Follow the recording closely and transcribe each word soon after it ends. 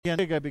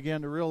I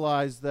began to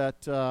realize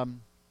that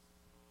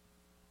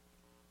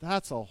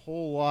that's a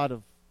whole lot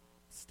of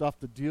stuff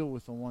to deal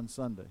with on one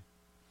Sunday.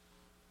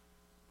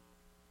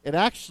 And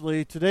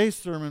actually, today's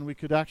sermon we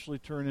could actually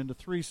turn into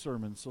 3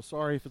 sermons, so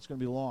sorry if it's going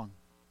to be long.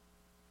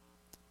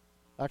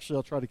 Actually,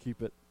 I'll try to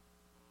keep it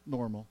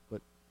normal,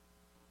 but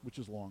which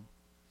is long.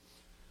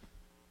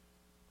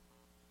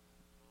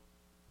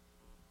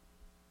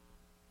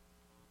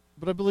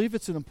 But I believe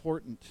it's an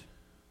important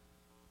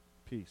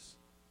piece.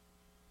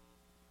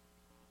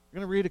 I'm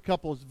going to read a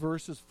couple of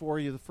verses for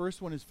you. The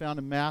first one is found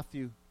in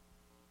Matthew.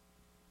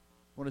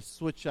 I want to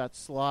switch that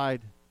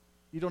slide.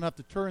 You don't have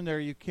to turn there.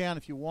 You can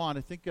if you want.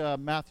 I think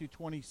Matthew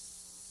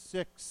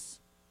 26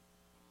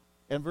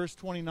 and verse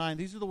 29.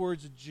 These are the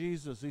words of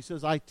Jesus. He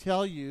says, I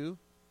tell you,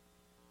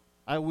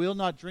 I will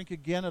not drink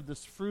again of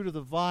this fruit of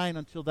the vine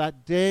until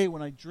that day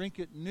when I drink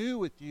it new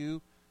with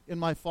you in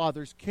my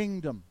Father's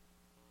kingdom.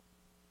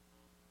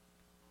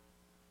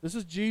 This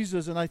is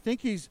Jesus, and I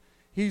think he's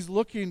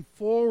looking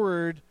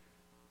forward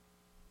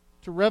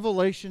to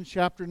Revelation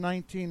chapter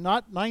 19.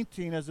 Not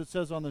 19 as it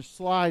says on the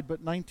slide,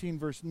 but 19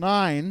 verse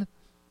 9.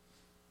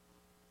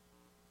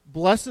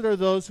 Blessed are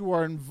those who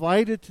are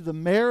invited to the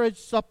marriage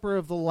supper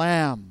of the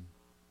Lamb.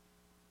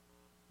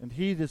 And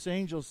he, this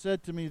angel,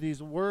 said to me,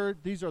 these are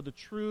the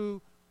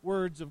true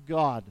words of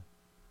God.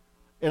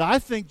 And I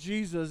think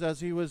Jesus,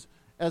 as he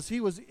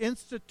was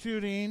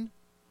instituting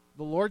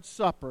the Lord's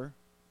Supper,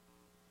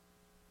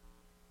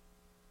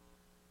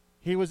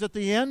 he was at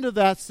the end of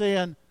that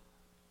saying,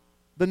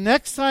 the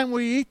next time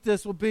we eat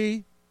this will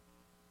be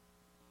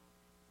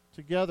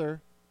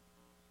together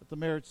at the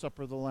marriage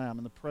supper of the Lamb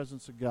in the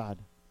presence of God.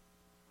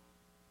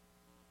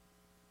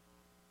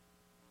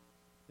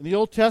 In the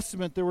Old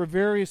Testament, there were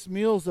various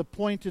meals that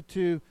pointed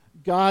to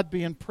God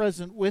being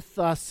present with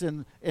us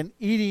and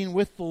eating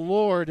with the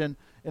Lord. And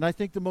I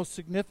think the most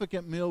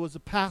significant meal was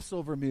the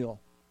Passover meal.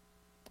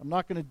 I'm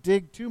not going to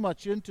dig too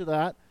much into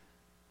that,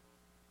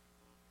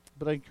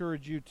 but I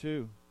encourage you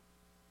to.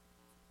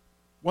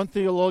 One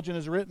theologian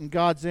has written,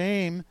 God's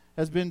aim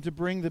has been to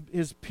bring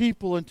his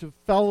people into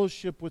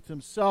fellowship with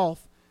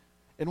himself,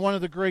 and one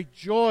of the great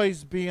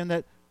joys being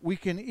that we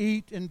can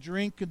eat and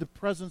drink in the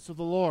presence of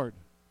the Lord.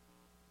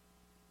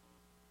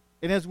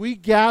 And as we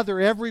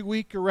gather every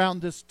week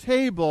around this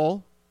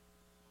table,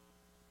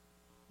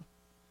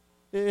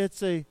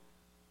 it's a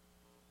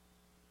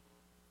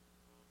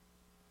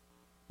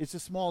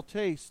small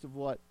taste of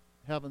what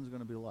heaven's going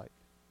to be like.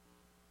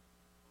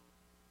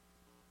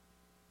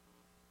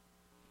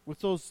 With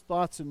those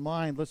thoughts in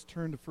mind, let's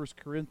turn to 1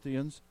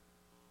 Corinthians.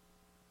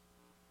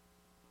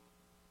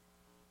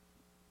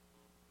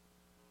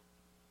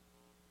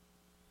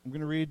 I'm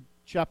going to read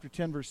chapter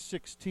 10, verse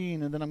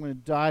 16, and then I'm going to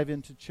dive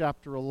into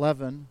chapter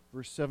 11,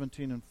 verse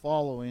 17 and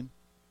following.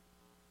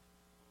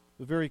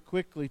 But very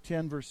quickly,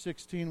 10, verse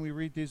 16, we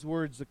read these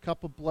words, the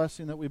cup of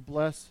blessing that we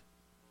bless,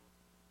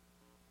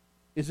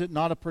 is it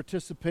not a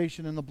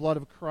participation in the blood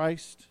of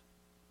Christ?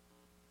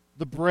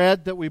 The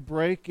bread that we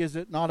break, is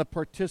it not a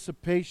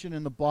participation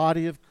in the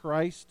body of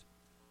Christ?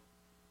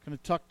 Kind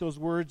of tuck those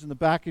words in the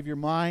back of your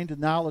mind.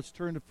 And now let's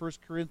turn to 1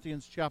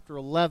 Corinthians chapter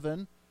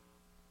 11,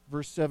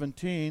 verse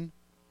 17.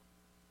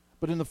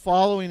 But in the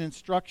following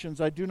instructions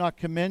I do not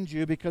commend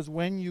you, because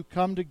when you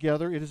come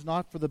together, it is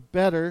not for the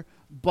better,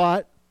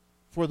 but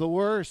for the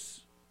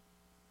worse.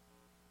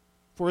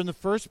 For in the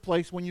first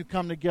place, when you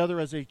come together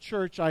as a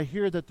church, I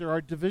hear that there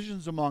are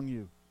divisions among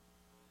you.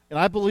 And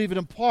I believe it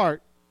in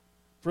part.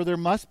 For there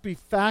must be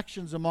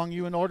factions among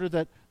you in order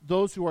that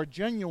those who are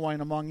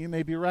genuine among you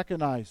may be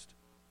recognized.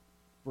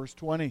 Verse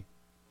 20.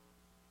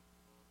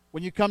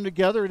 When you come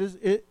together,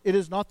 it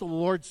is not the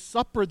Lord's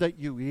Supper that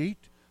you eat,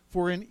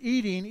 for in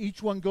eating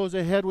each one goes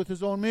ahead with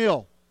his own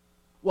meal.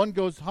 One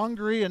goes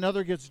hungry,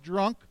 another gets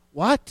drunk.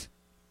 What?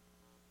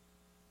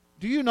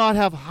 Do you not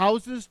have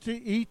houses to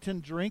eat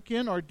and drink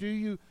in, or do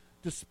you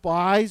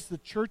despise the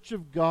church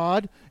of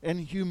God and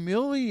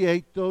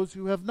humiliate those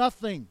who have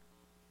nothing?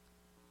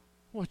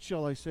 What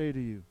shall I say to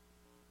you?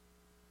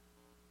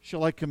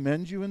 Shall I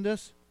commend you in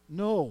this?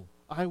 No,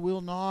 I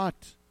will not.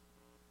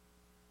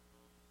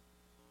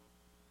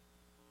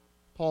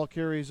 Paul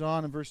carries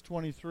on in verse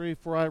 23,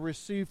 for I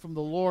received from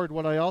the Lord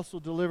what I also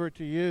delivered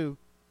to you,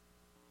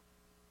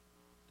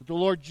 that the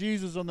Lord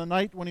Jesus on the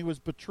night when he was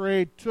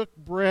betrayed took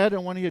bread,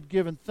 and when he had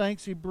given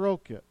thanks, he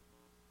broke it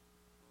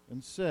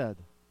and said,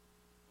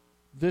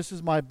 this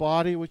is my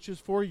body which is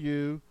for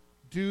you.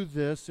 Do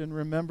this in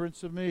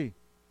remembrance of me.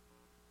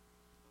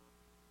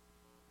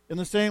 In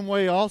the same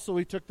way also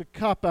he took the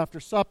cup after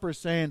supper,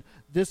 saying,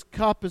 this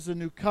cup is a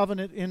new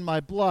covenant in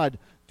my blood.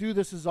 Do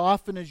this as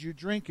often as you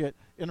drink it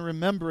in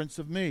remembrance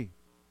of me.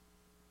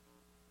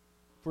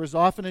 For as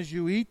often as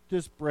you eat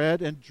this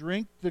bread and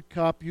drink the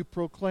cup, you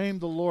proclaim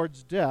the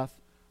Lord's death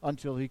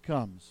until he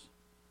comes.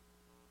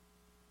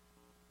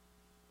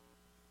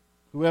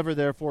 Whoever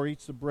therefore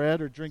eats the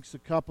bread or drinks the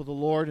cup of the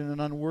Lord in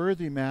an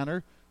unworthy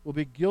manner will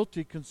be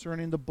guilty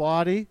concerning the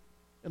body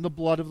and the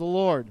blood of the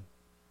Lord.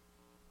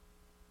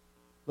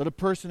 Let a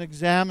person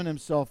examine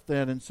himself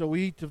then, and so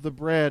eat of the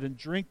bread and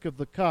drink of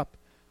the cup.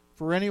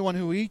 For anyone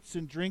who eats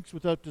and drinks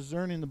without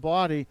discerning the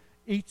body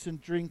eats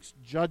and drinks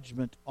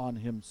judgment on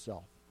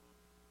himself.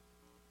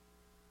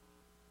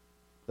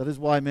 That is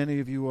why many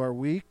of you are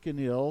weak and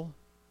ill,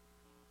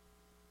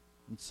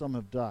 and some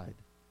have died.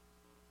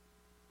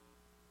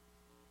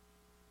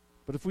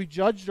 But if we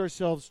judged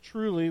ourselves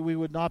truly, we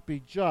would not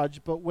be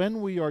judged. But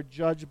when we are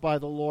judged by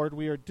the Lord,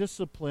 we are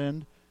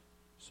disciplined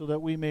so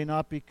that we may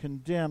not be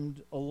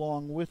condemned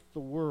along with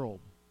the world.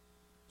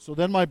 So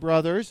then, my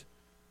brothers,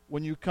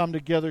 when you come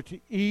together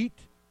to eat,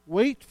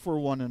 wait for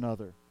one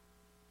another.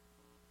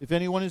 If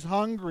anyone is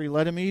hungry,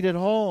 let him eat at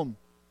home,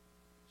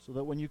 so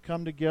that when you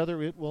come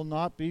together, it will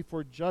not be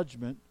for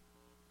judgment.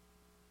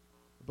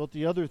 About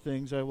the other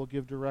things, I will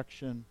give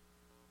direction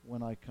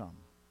when I come.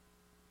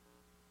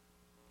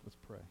 Let's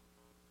pray.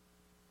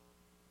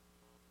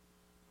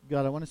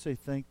 God, I want to say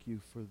thank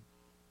you for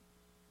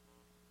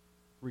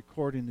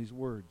recording these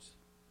words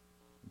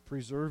and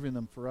preserving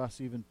them for us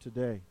even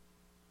today.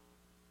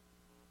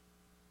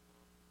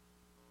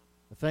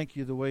 I thank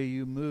you the way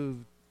you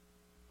moved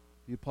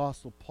the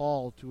Apostle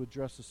Paul to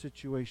address the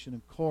situation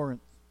in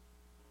Corinth.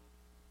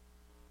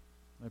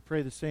 I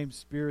pray the same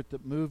Spirit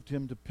that moved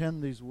him to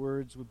pen these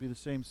words would be the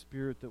same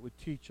Spirit that would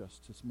teach us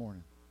this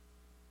morning.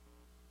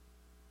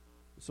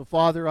 So,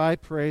 Father, I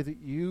pray that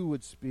you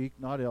would speak,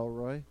 not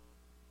Elroy.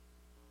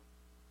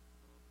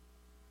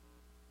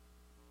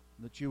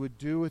 That you would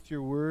do with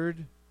your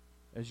word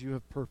as you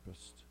have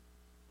purposed.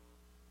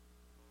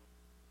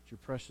 In your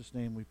precious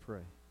name we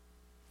pray.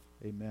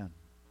 Amen.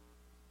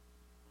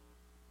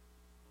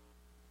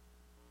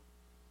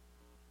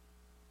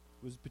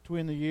 It was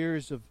between the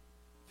years of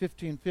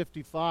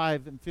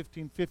 1555 and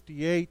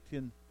 1558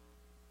 in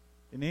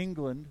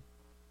England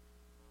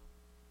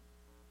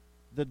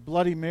that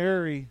Bloody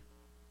Mary,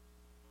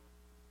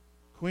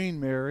 Queen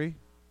Mary,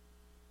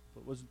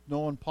 but was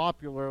known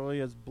popularly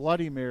as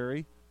Bloody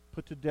Mary,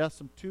 put to death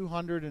some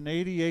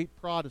 288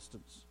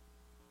 Protestants.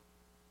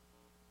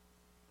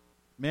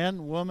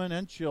 Men, women,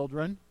 and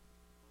children.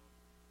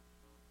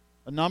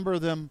 A number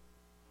of them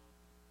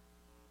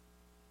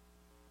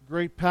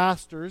great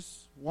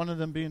pastors, one of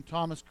them being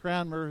Thomas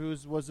Cranmer, who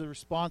was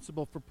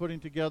responsible for putting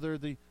together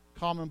the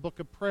Common Book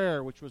of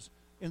Prayer, which was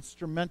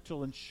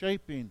instrumental in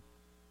shaping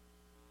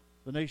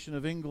the nation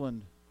of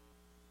England.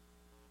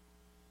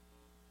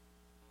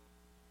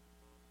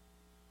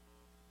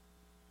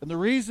 And the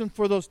reason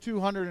for those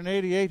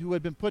 288 who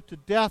had been put to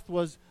death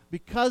was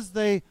because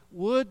they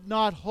would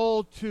not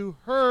hold to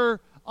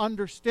her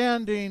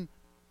understanding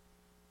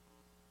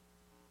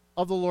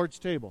of the Lord's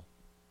table.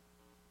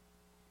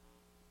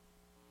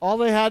 All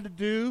they had to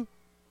do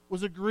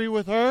was agree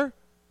with her,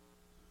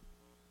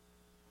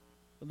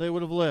 and they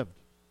would have lived.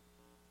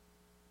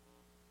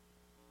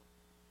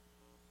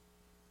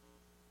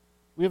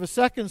 We have a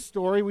second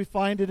story. We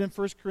find it in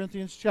 1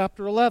 Corinthians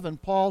chapter 11.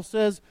 Paul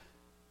says,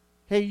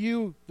 hey,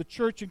 you, the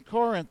church in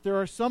Corinth,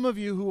 there are some of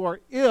you who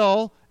are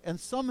ill, and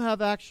some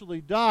have actually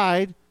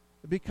died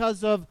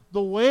because of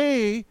the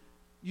way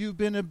you've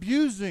been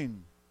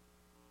abusing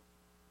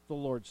the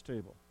Lord's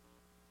table.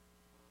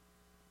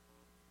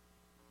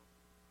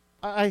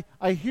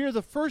 I hear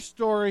the first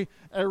story,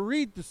 I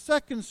read the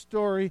second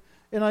story,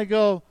 and I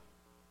go,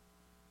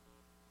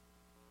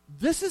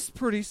 this is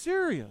pretty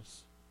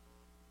serious.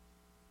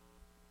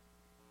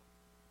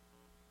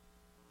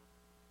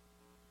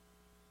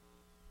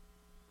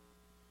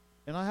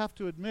 And I have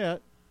to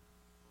admit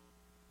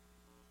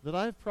that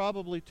I've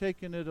probably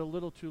taken it a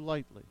little too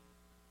lightly.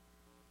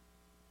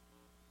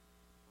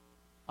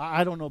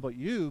 I don't know about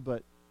you,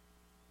 but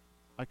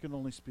I can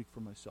only speak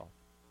for myself.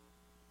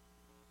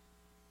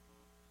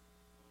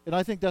 And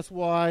I think that's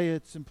why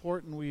it's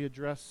important we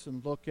address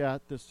and look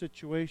at the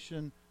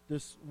situation.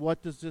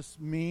 What does this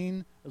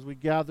mean as we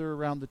gather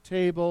around the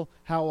table?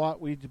 How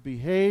ought we to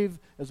behave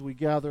as we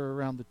gather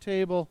around the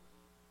table?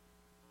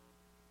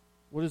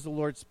 What is the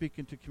Lord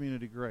speaking to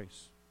Community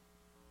Grace?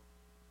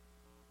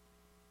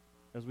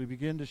 As we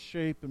begin to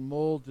shape and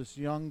mold this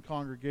young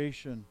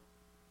congregation,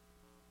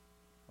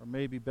 or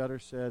maybe better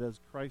said, as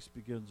Christ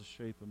begins to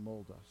shape and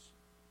mold us.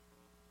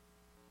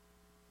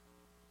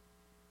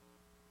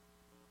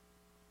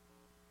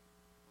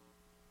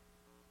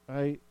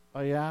 I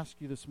ask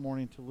you this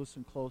morning to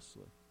listen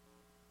closely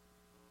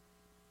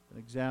and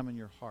examine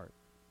your heart.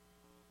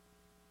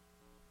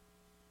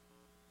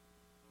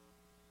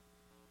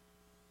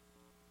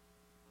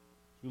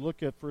 As we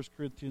look at 1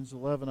 Corinthians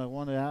 11, I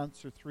want to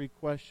answer three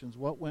questions.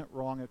 What went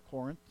wrong at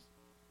Corinth?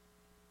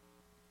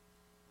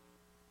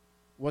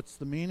 What's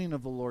the meaning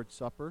of the Lord's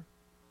Supper?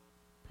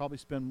 Probably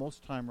spend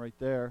most time right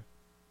there.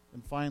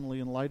 And finally,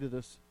 in light of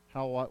this,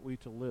 how ought we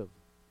to live?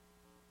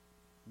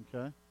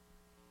 Okay?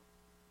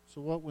 So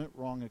what went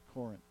wrong at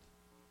Corinth?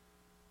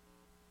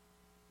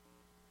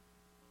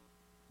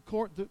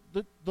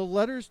 The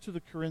letters to the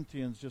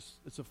Corinthians,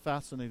 it's a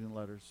fascinating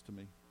letters to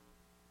me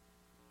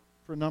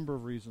for a number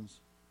of reasons.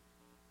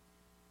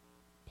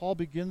 Paul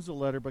begins the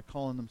letter by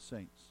calling them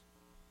saints.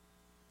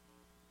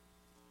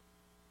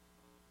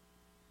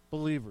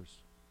 Believers.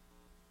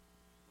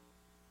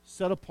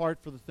 Set apart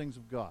for the things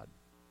of God.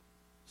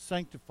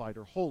 Sanctified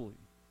or holy.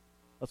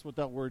 That's what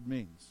that word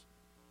means.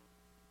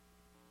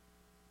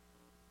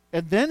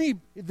 And then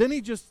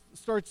he just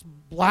starts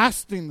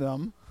blasting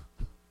them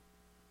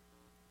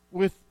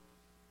with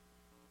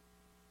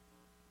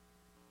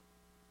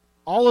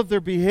all of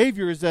their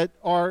behaviors that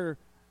are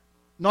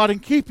not in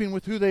keeping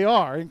with who they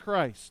are in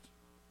Christ.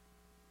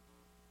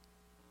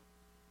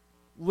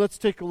 Let's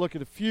take a look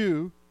at a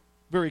few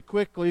very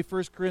quickly.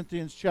 1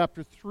 Corinthians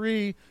chapter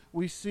 3,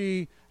 we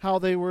see how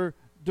they were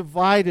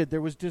divided.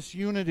 There was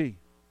disunity.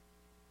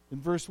 In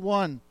verse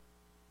 1,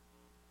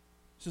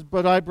 it says,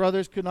 "But I,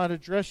 brothers, could not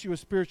address you as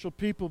spiritual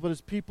people, but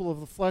as people of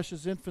the flesh,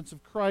 as infants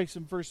of Christ."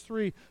 In verse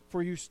 3,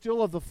 "For you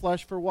still of the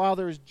flesh, for while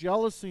there is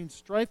jealousy and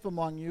strife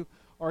among you,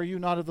 are you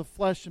not of the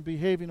flesh and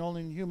behaving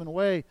only in a human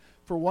way?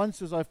 For one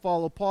says, I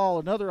follow Paul,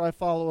 another, I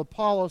follow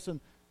Apollos, and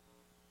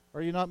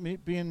are you not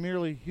being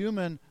merely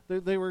human?"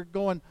 They were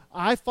going,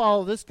 I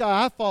follow this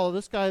guy,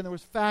 and there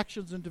was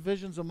factions and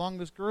divisions among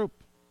this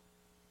group.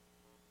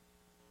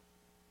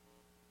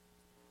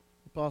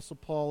 The Apostle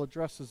Paul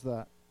addresses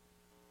that.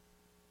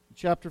 In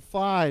chapter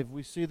 5,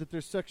 we see that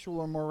there's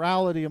sexual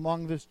immorality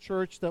among this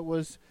church that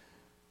was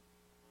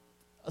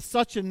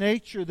such a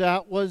nature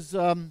that was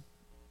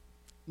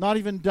not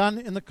even done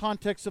in the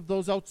context of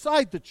those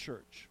outside the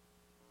church.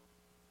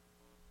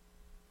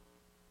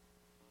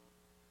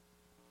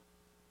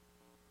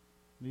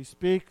 And he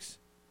speaks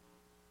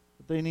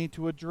that they need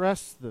to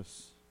address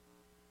this.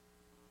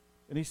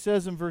 And he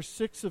says in verse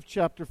 6 of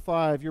chapter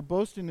 5, "Your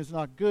boasting is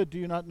not good. Do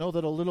you not know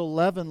that a little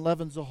leaven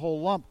leavens a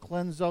whole lump?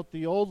 Cleanse out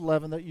the old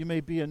leaven, that you may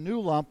be a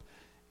new lump,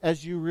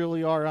 as you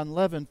really are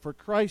unleavened. For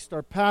Christ,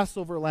 our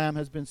Passover lamb,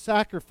 has been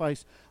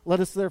sacrificed. Let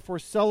us therefore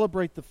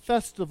celebrate the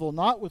festival,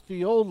 not with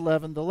the old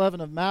leaven, the leaven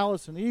of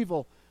malice and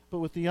evil, but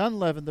with the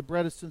unleavened, the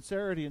bread of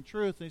sincerity and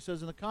truth." And he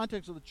says in the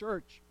context of the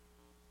church,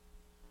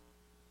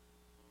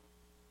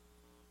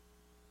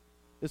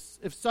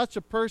 if such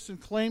a person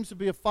claims to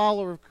be a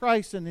follower of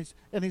Christ and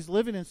he's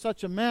living in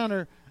such a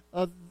manner,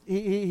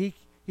 he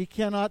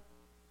cannot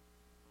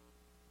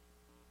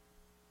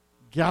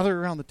gather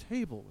around the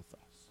table with us.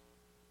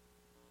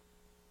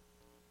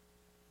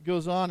 He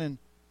goes on in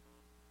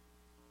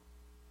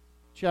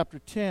chapter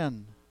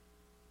 10.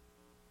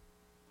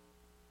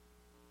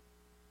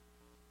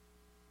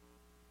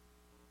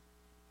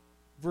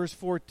 Verse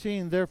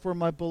 14, "Therefore,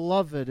 my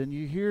beloved," and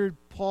you hear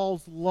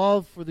Paul's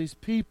love for these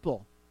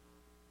people.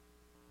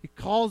 He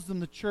calls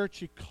them the church,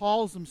 he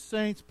calls them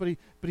saints, but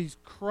he's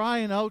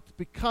crying out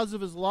because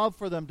of his love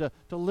for them to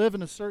live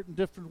in a certain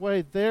different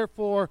way.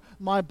 "Therefore,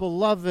 my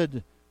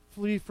beloved,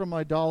 flee from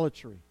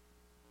idolatry."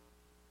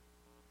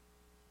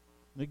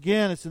 And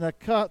again, it's in that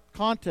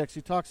context.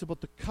 He talks about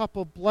the cup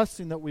of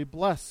blessing that we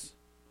bless.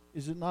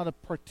 Is it not a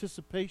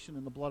participation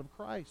in the blood of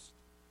Christ?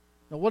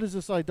 Now, what is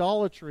this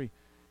idolatry?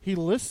 He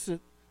lists it.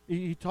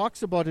 He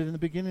talks about it in the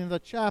beginning of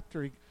that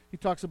chapter. He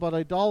talks about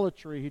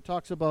idolatry. He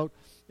talks about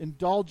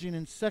indulging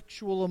in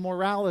sexual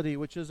immorality,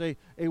 which is a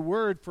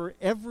word for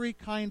every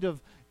kind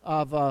of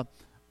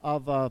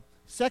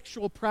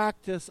sexual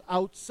practice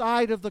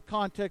outside of the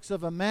context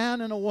of a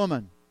man and a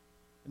woman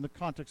in the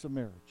context of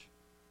marriage.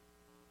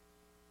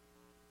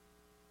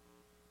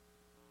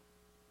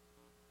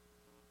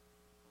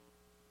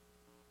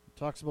 He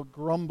talks about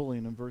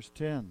grumbling in verse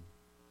 10.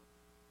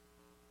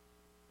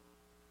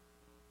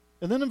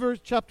 And then in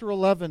chapter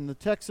 11, the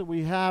text that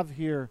we have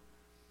here,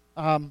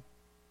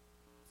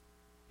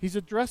 he's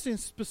addressing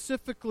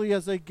specifically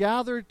as they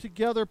gathered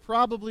together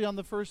probably on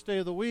the first day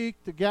of the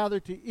week to gather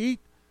to eat.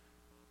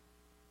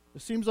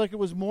 It seems like it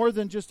was more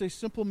than just a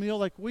simple meal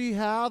like we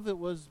have. It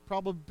was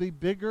probably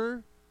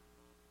bigger.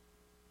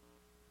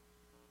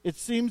 It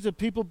seems that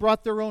people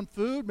brought their own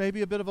food,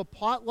 maybe a bit of a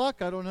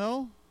potluck, I don't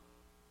know.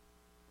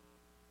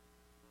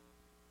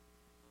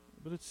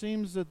 But it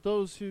seems that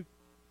those who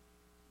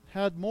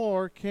had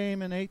more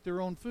came and ate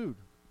their own food.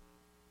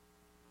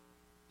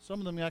 Some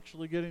of them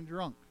actually getting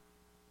drunk.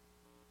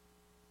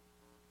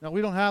 Now,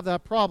 we don't have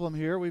that problem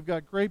here. We've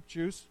got grape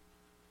juice.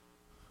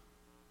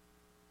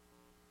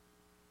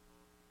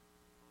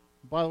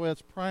 By the way,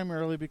 that's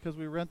primarily because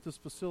we rent this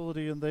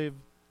facility and they've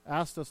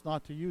asked us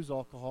not to use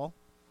alcohol.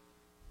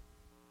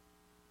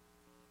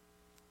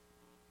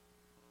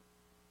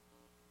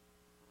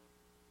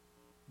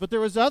 But there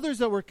was others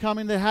that were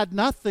coming that had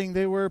nothing.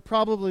 They were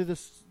probably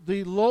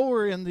the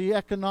lower in the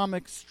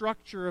economic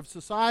structure of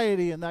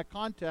society in that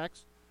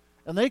context.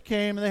 And they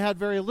came and they had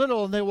very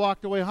little and they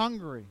walked away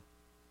hungry.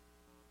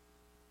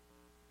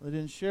 They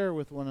didn't share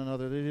with one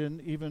another. They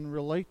didn't even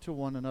relate to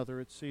one another,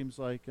 it seems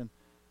like. And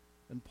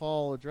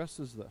Paul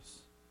addresses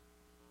this.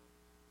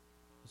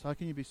 He says, how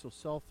can you be so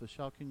selfish?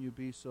 How can you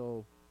be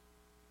so...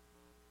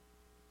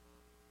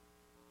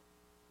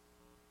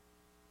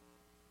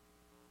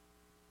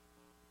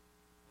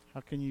 How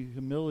can you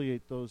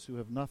humiliate those who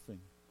have nothing?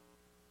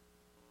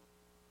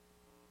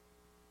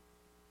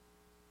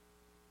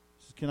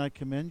 He says, can I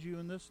commend you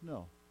in this?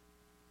 No.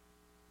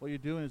 What you're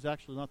doing is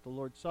actually not the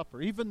Lord's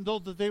Supper. Even though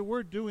that they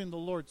were doing the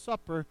Lord's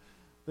Supper,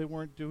 they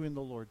weren't doing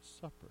the Lord's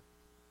Supper.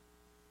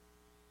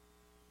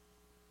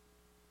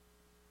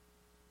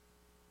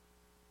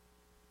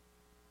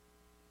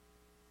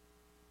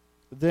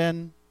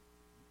 Then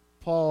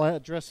Paul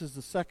addresses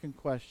the second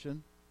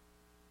question.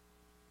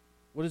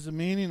 What is the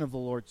meaning of the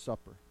Lord's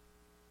Supper?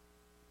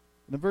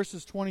 And in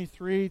verses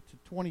 23 to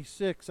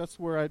 26, that's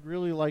where I'd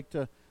really like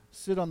to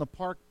sit on the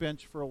park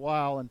bench for a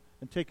while and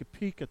take a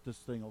peek at this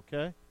thing,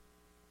 okay?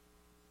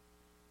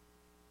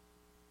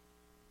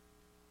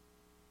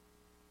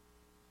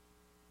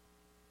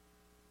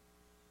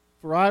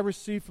 For I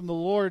received from the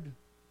Lord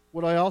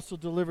what I also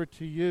delivered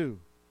to you.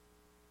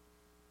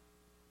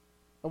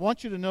 I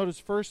want you to notice,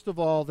 first of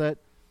all, that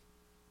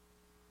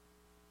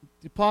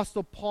the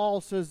Apostle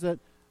Paul says that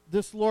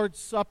this Lord's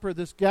Supper,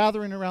 this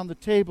gathering around the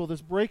table,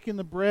 this breaking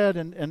the bread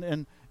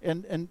and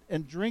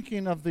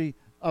drinking of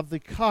the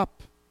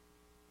cup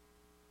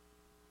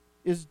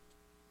is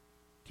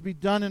to be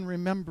done in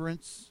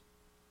remembrance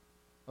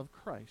of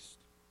Christ.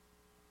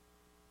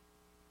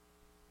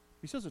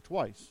 He says it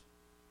twice.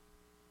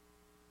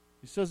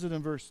 He says it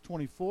in verse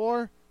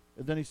 24,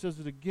 and then he says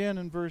it again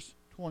in verse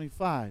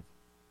 25.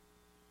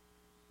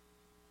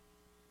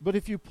 But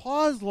if you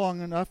pause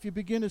long enough, you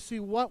begin to see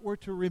what we're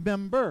to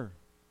remember.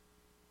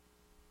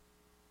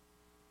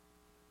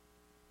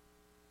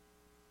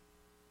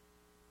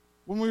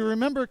 When we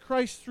remember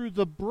Christ through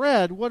the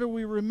bread, what are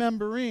we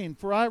remembering?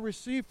 For I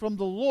received from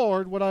the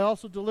Lord what I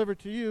also delivered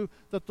to you,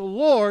 that the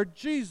Lord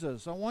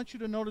Jesus, I want you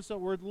to notice that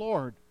word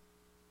Lord.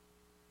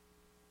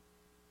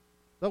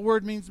 That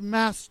word means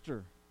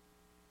master.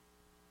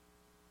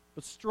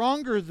 But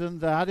stronger than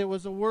that, it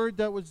was a word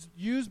that was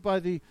used by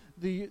the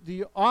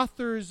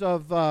authors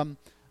of the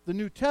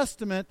New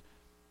Testament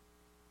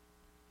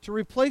to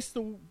replace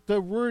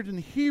the word in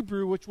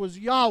Hebrew, which was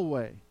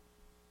Yahweh.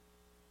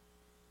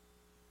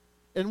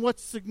 And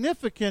what's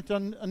significant,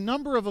 on a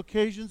number of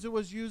occasions, it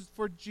was used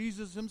for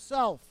Jesus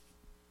himself.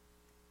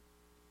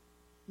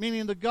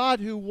 Meaning the God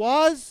who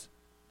was,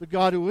 the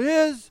God who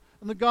is,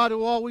 and the God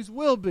who always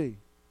will be.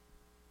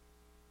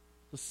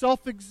 The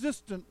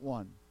self-existent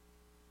one.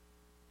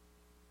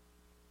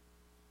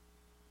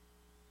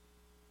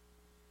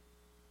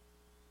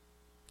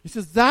 He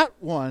says that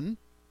one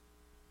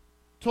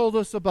told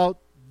us about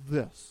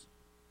this.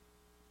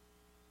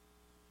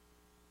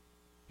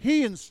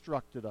 He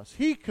instructed us.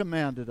 He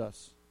commanded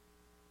us.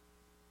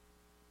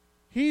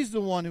 He's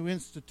the one who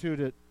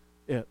instituted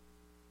it.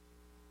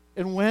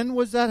 And when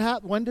was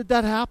that? When did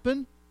that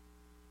happen?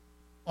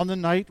 On the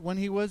night when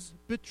he was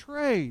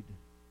betrayed.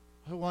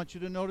 I want you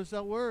to notice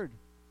that word.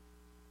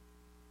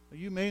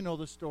 You may know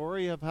the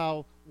story of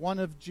how one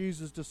of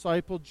Jesus'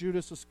 disciples,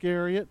 Judas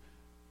Iscariot,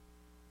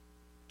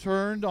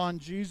 turned on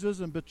Jesus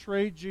and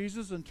betrayed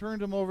Jesus and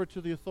turned him over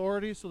to the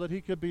authorities so that he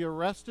could be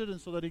arrested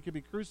and so that he could be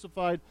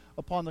crucified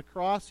upon the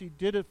cross. He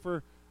did it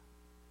for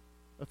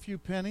a few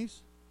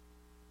pennies.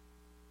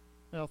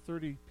 Now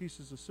 30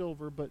 pieces of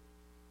silver, but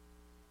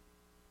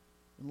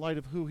in light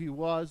of who he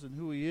was and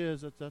who he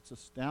is, that's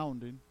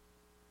astounding.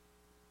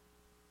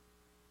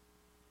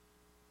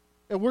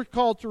 And we're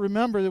called to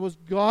remember it was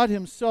God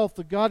himself,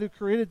 the God who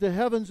created the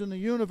heavens and the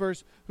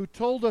universe, who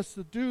told us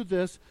to do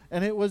this,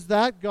 and it was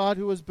that God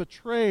who was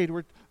betrayed.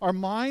 Our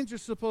minds are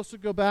supposed to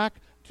go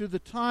back to the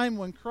time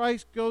when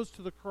Christ goes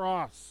to the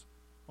cross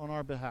on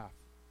our behalf.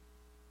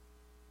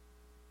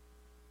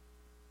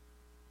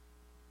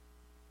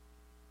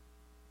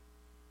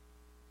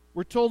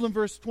 We're told in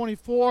verse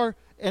 24,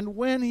 and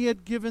when he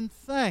had given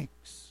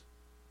thanks,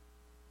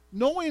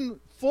 knowing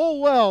full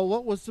well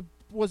what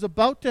was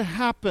about to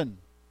happen,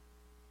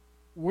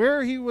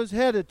 where he was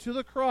headed, to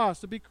the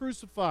cross, to be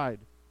crucified,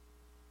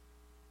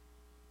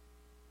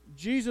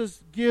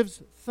 Jesus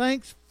gives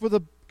thanks for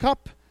the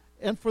cup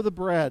and for the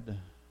bread.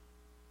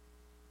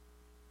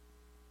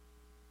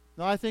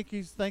 Now, I think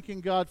he's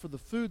thanking God for the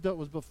food that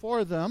was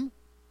before them,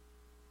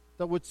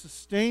 that would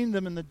sustain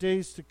them in the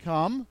days to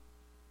come.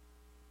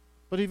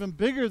 But even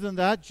bigger than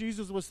that,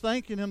 Jesus was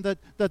thanking him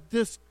that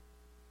this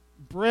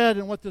bread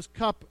and what this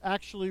cup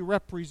actually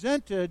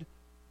represented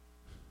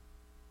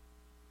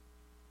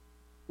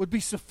would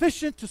be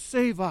sufficient to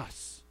save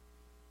us,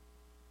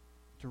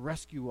 to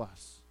rescue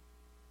us.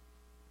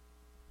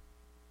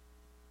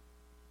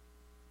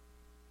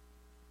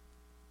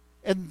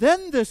 And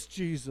then this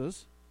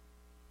Jesus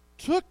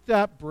took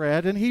that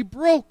bread and he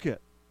broke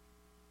it.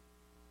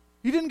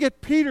 He didn't get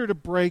Peter to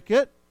break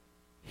it.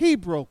 He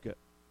broke it.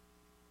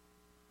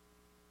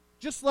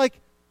 Just like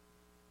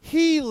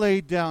he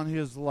laid down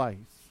his life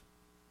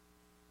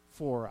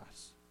for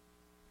us.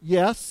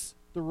 Yes,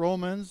 the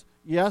Romans,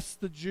 yes,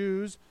 the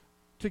Jews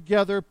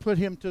together brought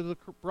him to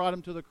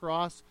the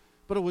cross,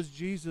 but it was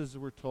Jesus,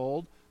 we're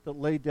told, that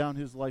laid down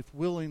his life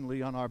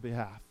willingly on our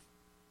behalf.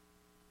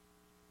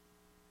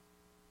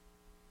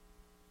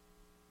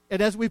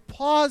 And as we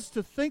pause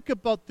to think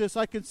about this,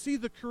 I can see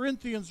the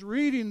Corinthians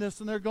reading this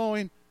and they're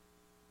going,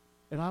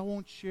 and I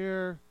won't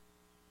share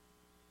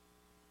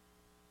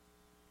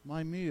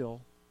my meal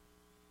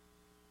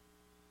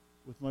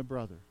with my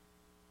brother.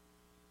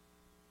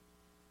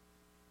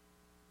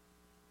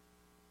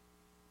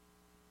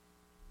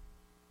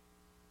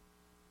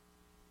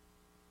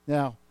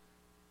 Now,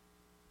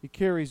 he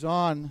carries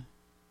on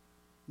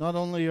not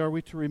only are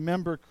we to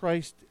remember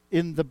Christ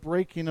in the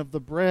breaking of the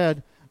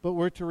bread, but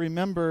we're to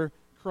remember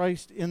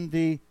Christ in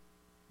the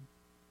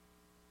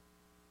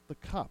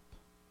cup.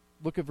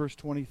 Look at verse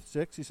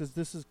 26. He says,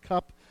 "This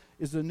cup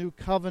is a new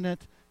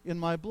covenant in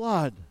my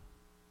blood."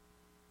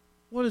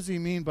 What does he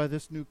mean by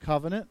this new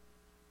covenant?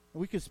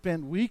 We could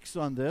spend weeks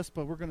on this,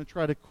 but we're going to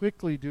try to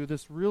quickly do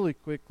this really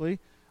quickly.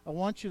 I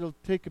want you to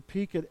take a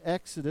peek at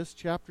Exodus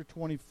chapter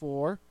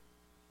 24.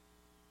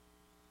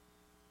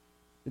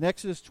 In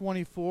Exodus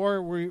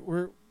 24,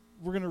 we're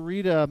going to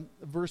read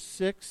verse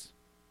 6.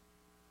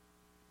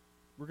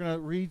 We're going to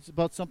read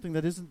about something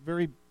that isn't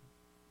very,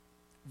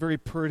 very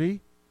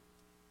pretty.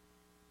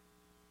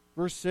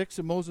 Verse 6,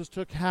 "And Moses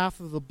took half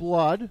of the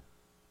blood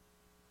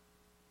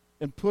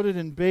and put it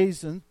in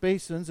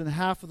basins, and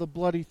half of the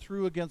blood he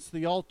threw against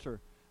the altar."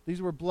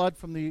 These were blood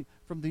from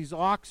these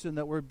oxen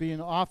that were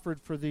being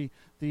offered for the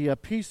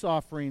peace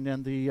offering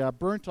and the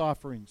burnt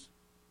offerings.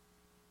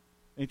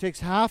 And he takes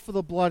half of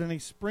the blood and he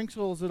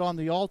sprinkles it on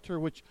the altar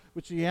which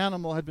the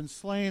animal had been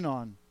slain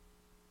on.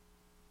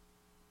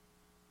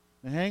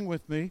 Now hang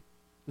with me.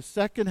 The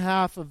second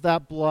half of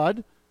that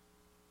blood,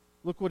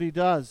 look what he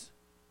does.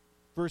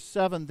 Verse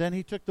 7, "Then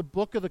he took the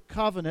book of the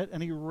covenant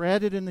and he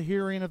read it in the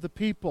hearing of the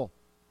people."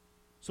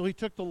 So he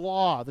took the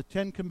law, the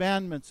 10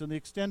 Commandments, and the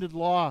extended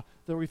law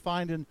that we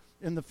find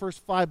in the first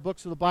 5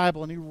 books of the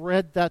Bible, and he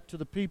read that to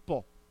the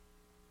people.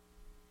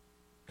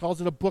 Calls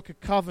it a book of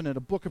covenant,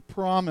 a book of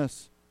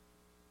promise.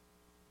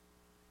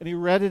 And he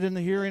read it in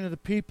the hearing of the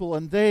people,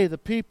 and the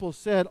people,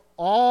 said,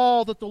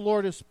 "All that the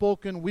Lord has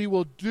spoken we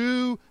will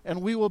do,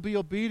 and we will be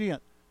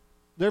obedient."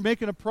 They're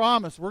making a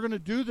promise. We're going to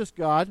do this,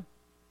 God.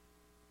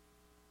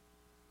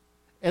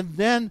 And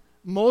then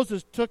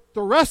Moses took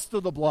the rest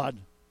of the blood.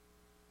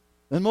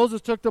 And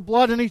Moses took the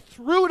blood and he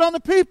threw it on the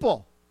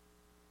people.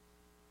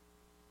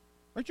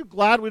 Aren't you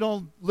glad we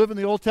don't live in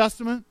the Old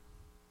Testament?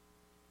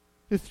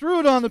 He threw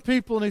it on the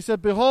people and he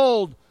said,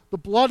 "Behold, the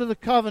blood of the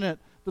covenant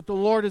that the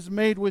Lord has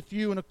made with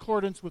you in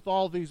accordance with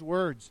all these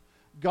words."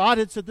 God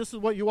had said, "This is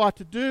what you ought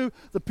to do."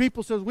 The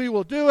people said, "We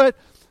will do it."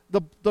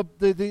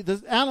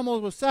 The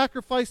animal was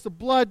sacrificed. The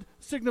blood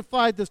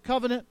signified this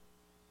covenant,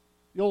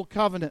 the old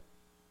covenant.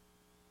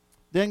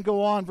 Then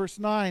go on, verse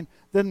 9.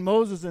 "Then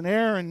Moses and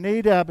Aaron,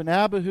 Nadab and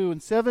Abihu,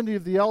 and 70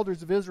 of the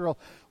elders of Israel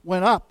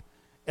went up,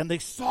 and they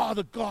saw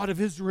the God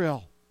of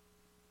Israel."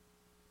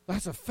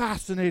 That's a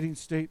fascinating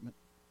statement.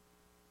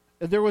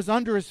 "And there was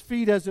under his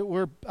feet, as it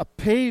were, a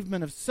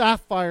pavement of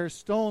sapphire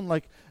stone,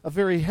 like a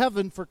very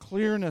heaven for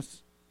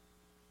clearness.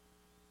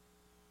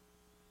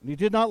 And he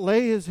did not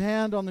lay his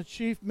hand on the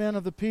chief men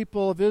of the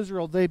people of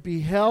Israel. They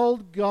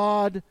beheld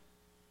God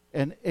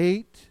and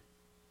ate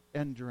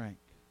and drank."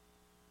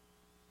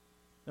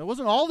 Now, it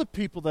wasn't all the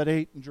people that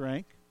ate and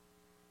drank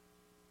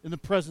in the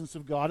presence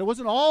of God. It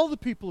wasn't all the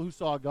people who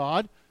saw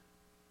God.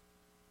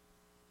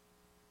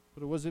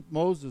 But it was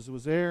Moses, it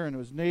was Aaron, it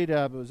was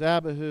Nadab, it was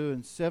Abihu,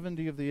 and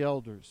 70 of the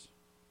elders.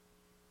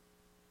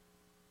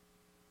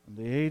 And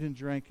they ate and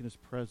drank in his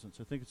presence.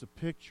 I think it's a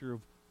picture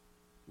of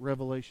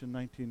Revelation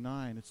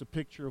 19:9. It's a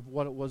picture of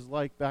what it was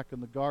like back in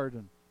the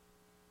garden.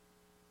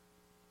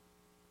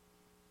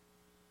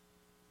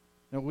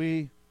 Now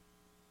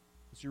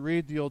as you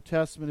read the Old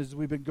Testament, as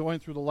we've been going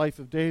through the life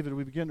of David,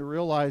 we begin to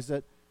realize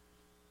that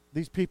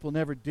these people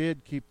never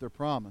did keep their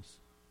promise.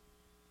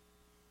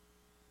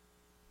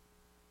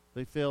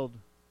 They failed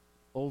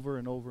over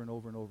and over and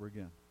over and over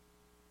again.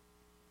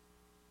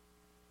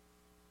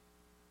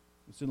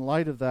 It's in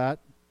light of that,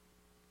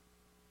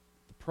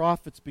 the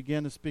prophets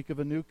began to speak of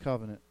a new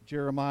covenant,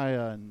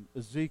 Jeremiah and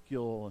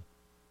Ezekiel.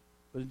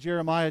 But in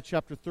Jeremiah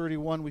chapter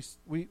 31,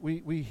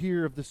 we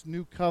hear of this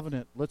new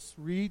covenant. Let's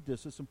read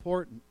this. It's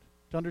important.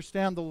 To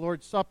understand the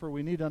Lord's Supper,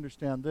 we need to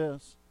understand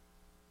this.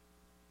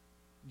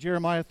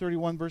 Jeremiah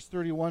 31, verse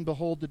 31,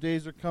 "Behold, the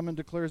days are coming,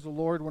 declares the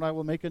Lord, when I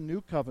will make a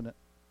new covenant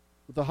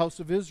with the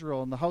house of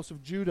Israel and the house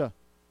of Judah,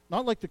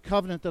 not like the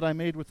covenant that I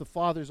made with the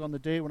fathers on the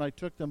day when I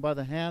took them by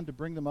the hand to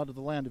bring them out of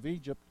the land of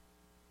Egypt,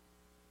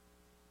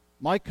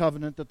 my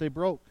covenant that they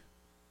broke.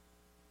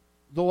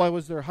 Though I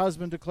was their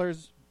husband,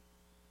 declares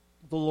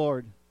the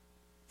Lord.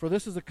 For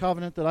this is a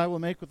covenant that I will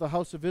make with the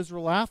house of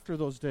Israel after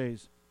those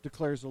days,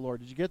 declares the Lord."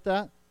 Did you get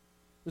that?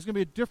 There's going to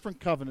be a different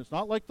covenant. It's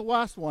not like the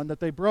last one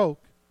that they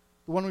broke,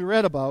 the one we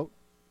read about.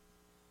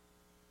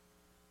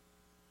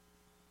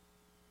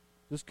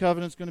 This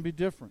covenant's going to be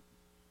different.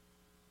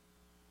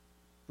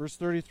 Verse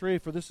 33,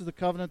 "For this is the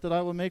covenant that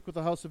I will make with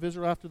the house of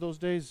Israel after those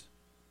days,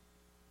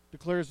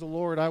 declares the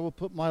Lord. I will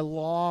put my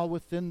law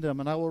within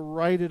them, and I will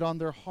write it on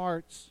their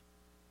hearts.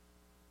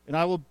 And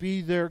I will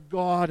be their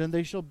God, and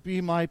they shall be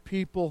my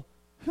people.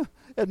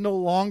 And no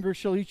longer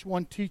shall each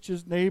one teach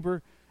his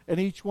neighbor, and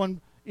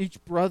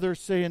each brother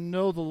saying,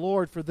 Know the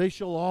Lord, for they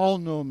shall all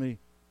know me,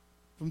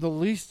 from the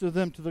least of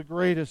them to the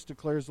greatest,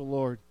 declares the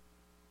Lord.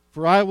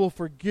 For I will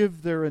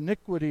forgive their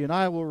iniquity, and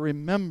I will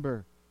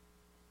remember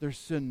their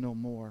sin no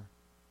more."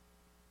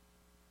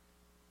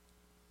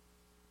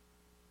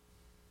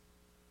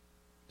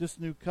 This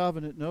new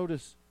covenant,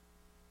 notice,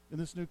 in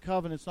this new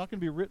covenant, it's not going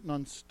to be written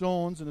on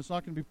stones, and it's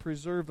not going to be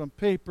preserved on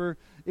paper.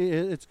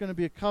 It's going to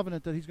be a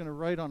covenant that he's going to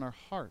write on our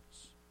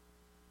hearts.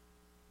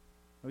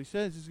 Now, he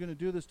says he's going to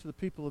do this to the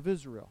people of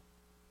Israel.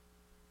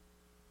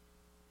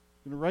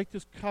 He's going to write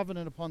this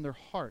covenant upon their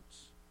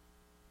hearts.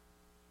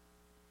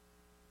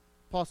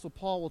 Apostle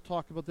Paul will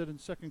talk about that in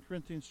 2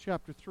 Corinthians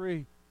chapter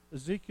 3.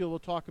 Ezekiel will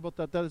talk about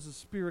that. That is the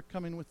Spirit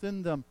coming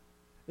within them.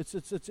 It's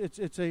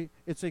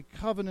a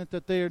covenant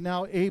that they are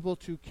now able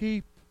to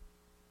keep.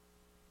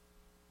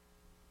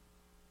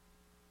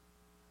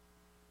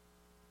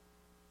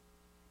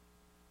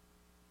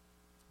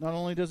 Not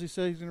only does he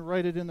say he's going to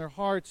write it in their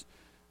hearts,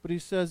 but he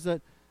says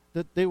that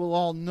they will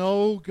all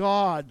know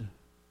God.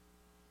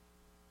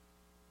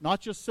 Not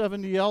just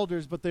 70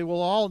 elders, but they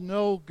will all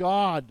know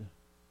God.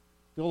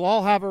 They will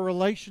all have a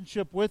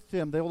relationship with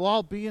Him. They will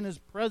all be in His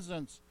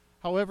presence,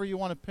 however you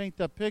want to paint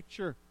that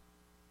picture.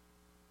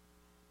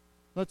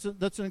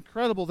 That's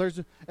incredible.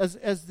 As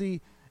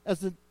the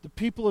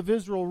people of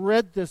Israel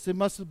read this, they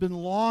must have been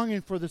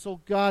longing for this.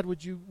 Oh God,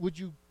 would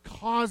you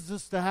cause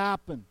this to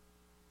happen?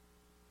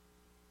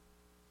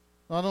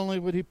 Not only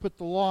would He put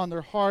the law in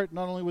their heart,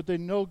 not only would they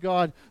know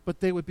God, but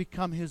they would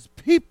become His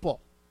people.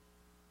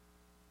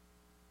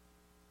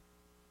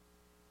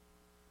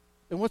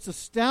 And what's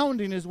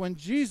astounding is when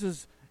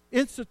Jesus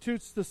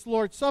institutes this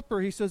Lord's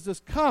Supper, He says, this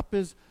cup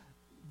is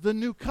the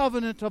new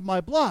covenant of my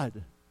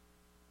blood.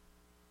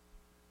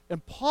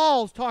 And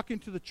Paul's talking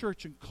to the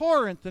church in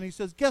Corinth, and he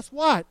says, guess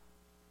what?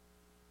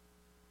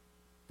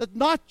 That's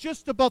not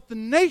just about the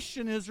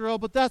nation Israel,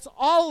 but that's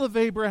all of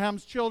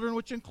Abraham's children,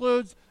 which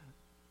includes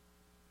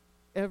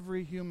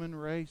every human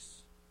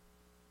race.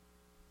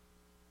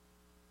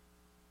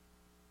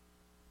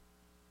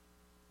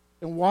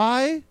 And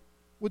why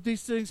would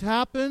these things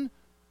happen?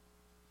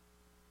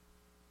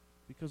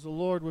 Because the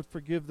Lord would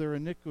forgive their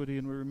iniquity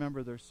and would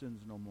remember their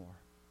sins no more.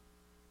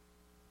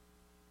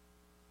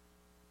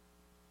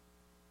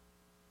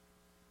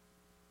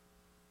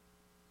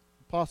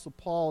 Apostle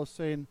Paul is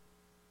saying,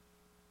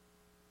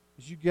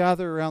 as you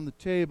gather around the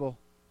table,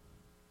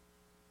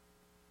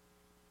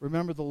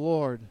 remember the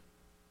Lord.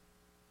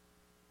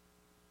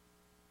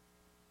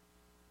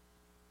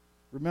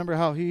 Remember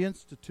how He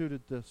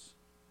instituted this.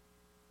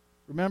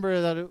 Remember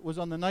that it was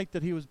on the night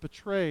that He was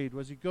betrayed,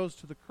 as He goes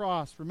to the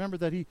cross. Remember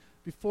that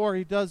before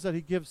He does that,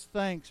 He gives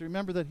thanks.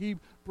 Remember that He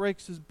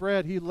breaks His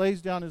bread. He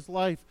lays down His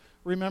life.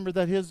 Remember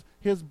that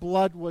His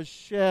blood was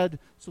shed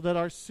so that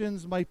our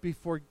sins might be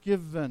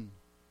forgiven,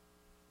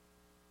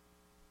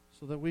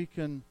 so that we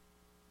can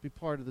be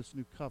part of this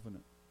new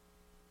covenant.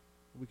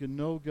 We can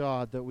know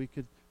God, that we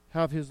could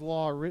have His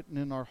law written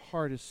in our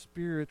heart, His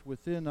Spirit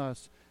within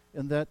us,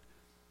 and that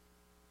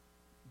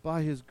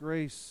by His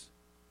grace,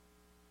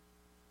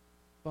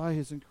 by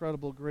His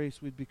incredible grace,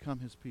 we'd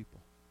become His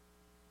people.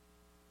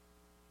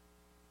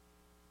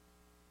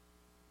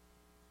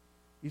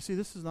 You see,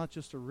 this is not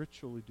just a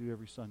ritual we do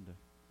every Sunday.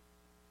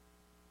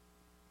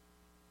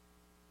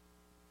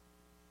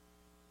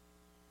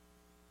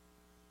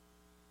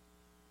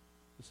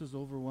 This is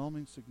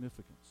overwhelming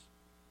significance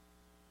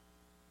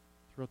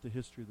throughout the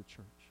history of the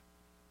church.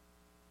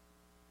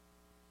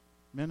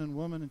 Men and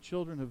women and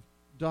children have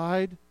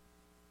died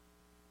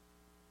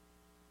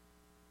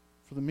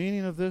for the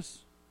meaning of this.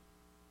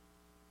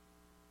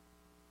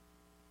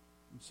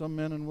 And some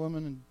men and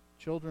women and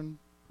children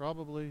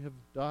probably have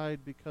died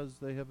because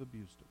they have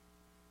abused it.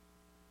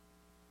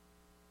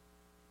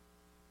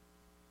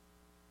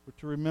 We're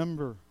to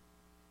remember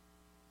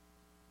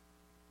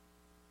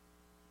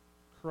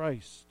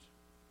Christ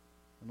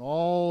and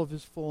all of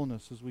His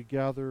fullness as we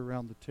gather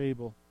around the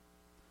table.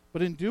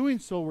 But in doing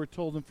so, we're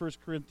told in 1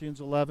 Corinthians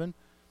 11,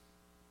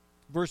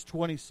 verse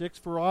 26,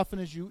 for often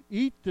as you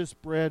eat this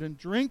bread and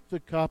drink the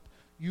cup,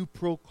 you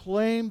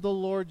proclaim the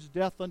Lord's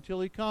death until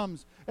He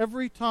comes.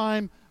 Every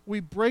time we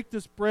break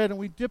this bread and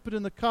we dip it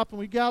in the cup and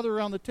we gather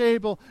around the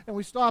table and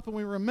we stop and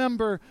we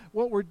remember,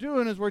 what we're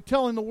doing is we're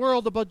telling the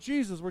world about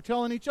Jesus. We're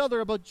telling each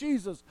other about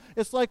Jesus.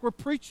 It's like we're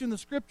preaching the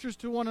Scriptures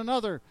to one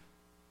another.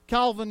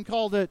 Calvin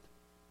called it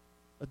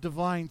a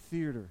divine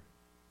theater.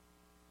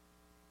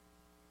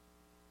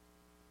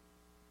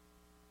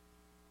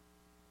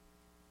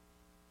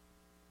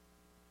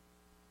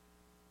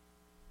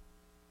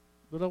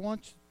 But I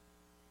want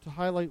to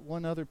highlight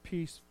one other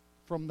piece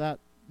from that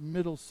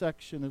middle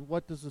section of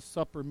what does the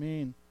supper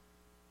mean.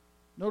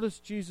 Notice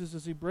Jesus,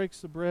 as He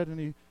breaks the bread and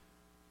He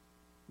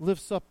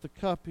lifts up the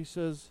cup, He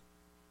says,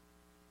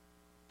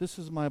 this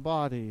is my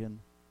body and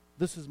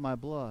this is my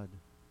blood.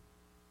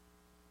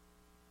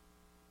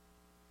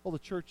 Well, the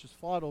church has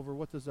fought over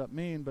what does that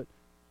mean, but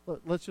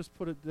let's just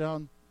put it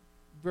down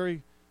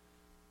very...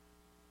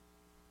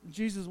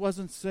 Jesus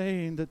wasn't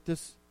saying that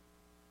this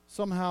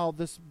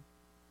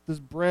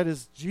bread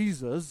is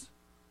Jesus,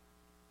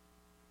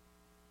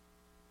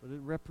 but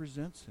it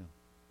represents Him.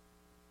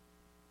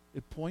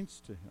 It points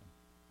to Him.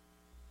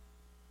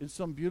 In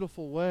some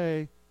beautiful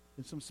way,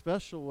 in some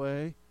special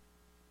way,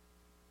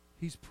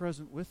 He's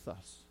present with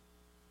us.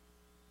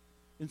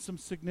 In some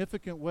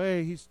significant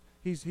way, He's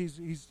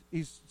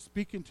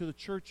speaking to the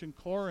church in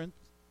Corinth.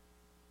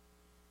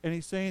 And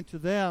he's saying to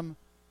them,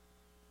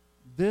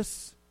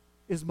 this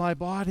is my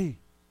body.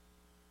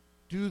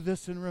 Do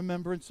this in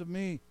remembrance of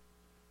me.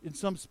 In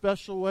some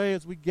special way,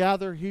 as we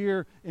gather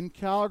here in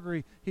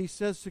Calgary, he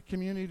says to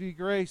Community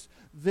Grace,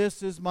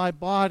 this is my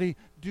body.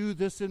 Do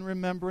this in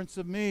remembrance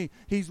of me.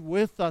 He's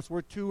with us.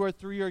 Where two or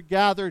three are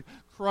gathered,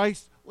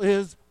 Christ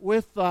is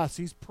with us.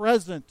 He's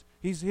present.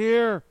 He's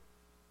here.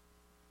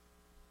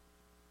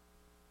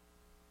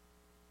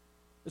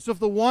 So if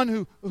the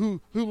one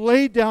who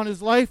laid down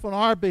his life on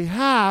our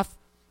behalf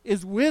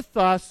is with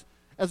us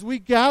as we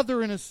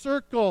gather in a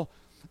circle,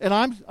 and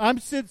I'm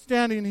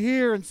standing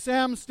here, and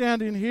Sam's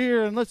standing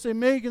here, and let's say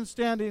Megan's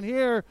standing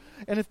here,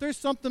 and if there's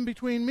something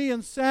between me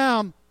and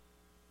Sam,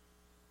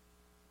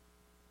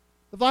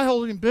 if I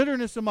hold in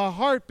bitterness in my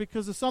heart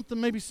because of something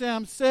maybe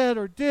Sam said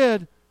or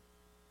did,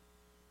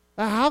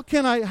 how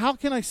can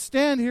I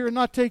stand here and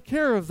not take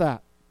care of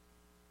that?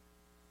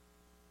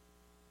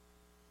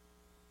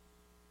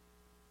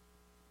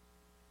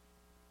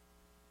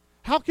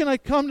 How can I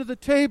come to the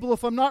table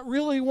if I'm not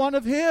really one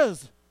of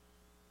his?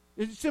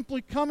 It's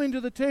simply coming to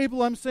the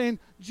table. I'm saying,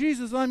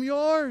 Jesus, I'm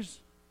yours.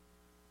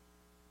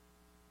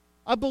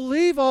 I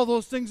believe all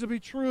those things to be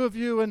true of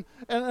you, and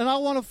I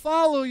want to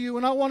follow you,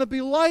 and I want to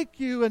be like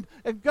you.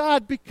 And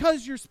God,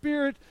 because your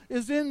Spirit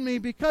is in me,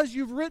 because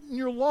you've written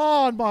your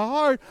law in my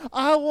heart,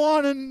 I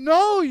want to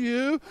know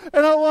you,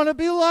 and I want to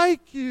be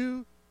like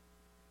you.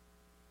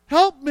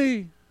 Help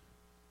me.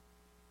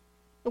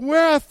 And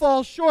where I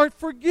fall short,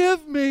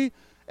 forgive me,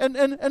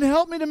 and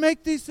help me to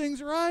make these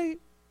things right.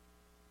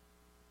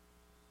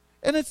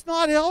 And it's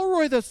not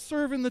Elroy that's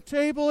serving the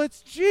table,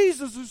 it's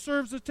Jesus who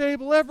serves the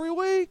table every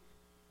week.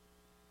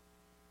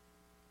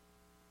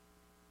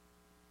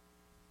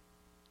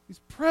 He's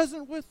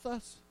present with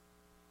us.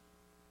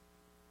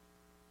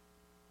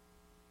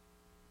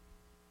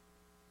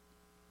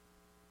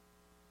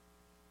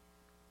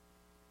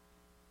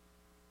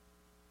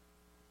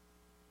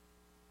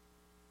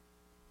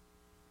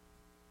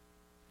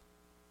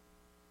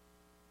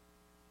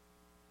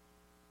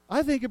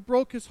 I think it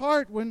broke his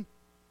heart when,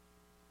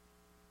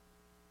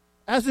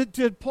 as it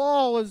did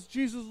Paul, as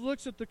Jesus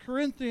looks at the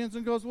Corinthians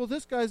and goes, well,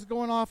 this guy's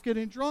going off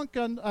getting drunk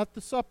at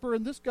the supper,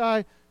 and this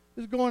guy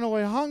is going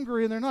away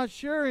hungry, and they're not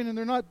sharing, and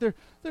they're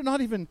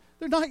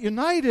not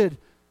united.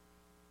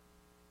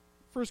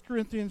 1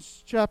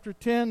 Corinthians chapter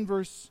 10,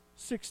 verse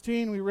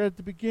 16, we read at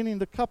the beginning,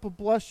 the cup of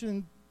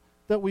blessing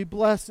that we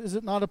bless, is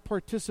it not a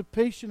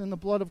participation in the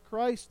blood of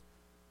Christ?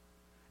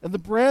 And the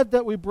bread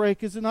that we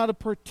break, is it not a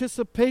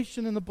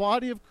participation in the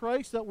body of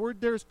Christ? That word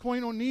there is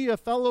koinonia,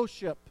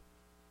 fellowship.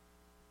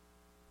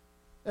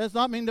 It does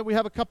not mean that we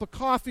have a cup of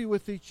coffee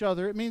with each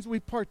other. It means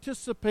we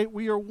participate.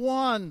 We are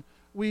one.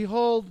 We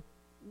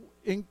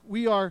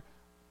are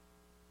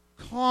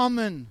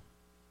common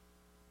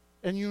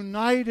and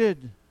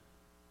united.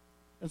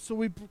 And so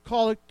we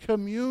call it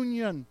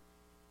communion.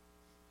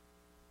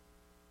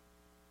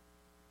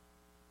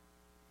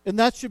 And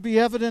that should be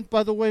evident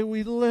by the way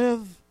we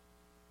live.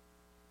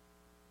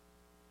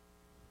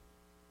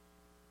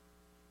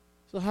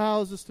 So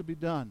how is this to be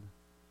done?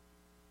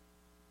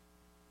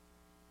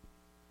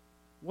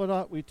 What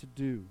ought we to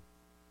do?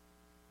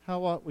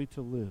 How ought we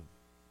to live?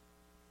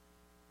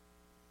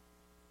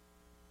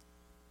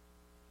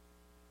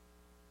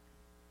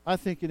 I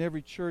think in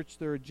every church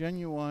there are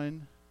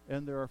genuine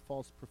and there are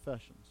false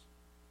professions.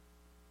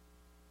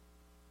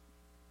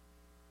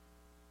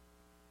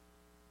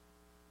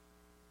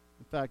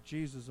 In fact,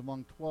 Jesus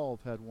among 12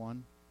 had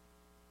one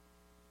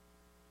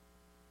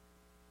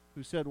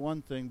who said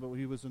one thing, but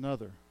he was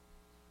another.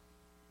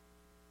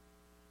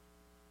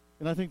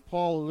 And I think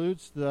Paul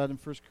alludes to that in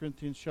 1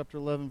 Corinthians chapter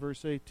 11,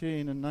 verse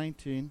 18 and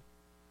 19.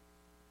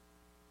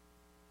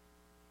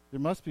 There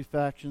must be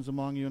factions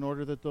among you in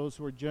order that those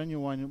who are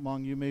genuine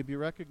among you may be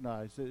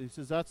recognized. He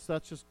says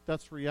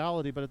that's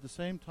reality, but at the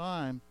same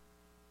time,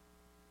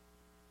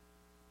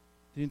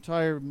 the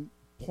entire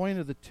point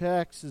of the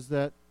text is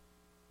that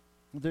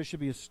there should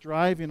be a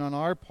striving on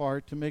our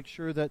part to make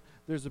sure that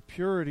there's a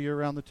purity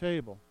around the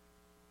table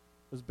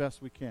as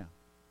best we can.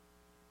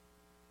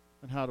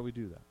 And how do we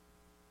do that?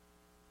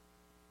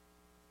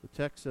 The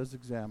text says,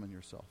 examine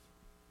yourself.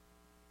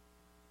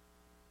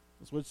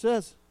 That's what it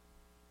says.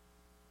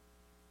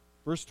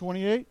 Verse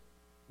 28,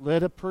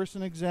 let a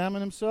person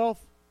examine himself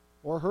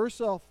or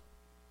herself,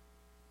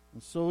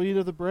 and so eat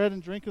of the bread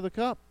and drink of the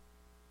cup.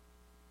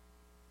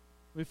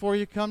 Before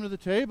you come to the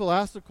table,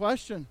 ask the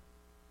question,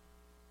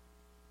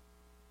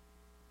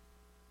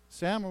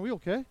 Sam, are we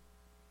okay?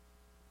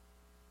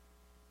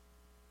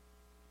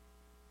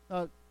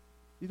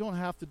 You don't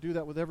have to do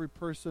that with every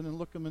person and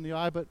look them in the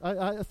eye, but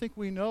I think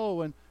we know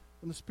when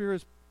the Spirit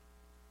is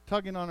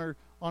tugging on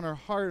our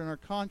heart and our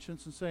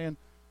conscience and saying,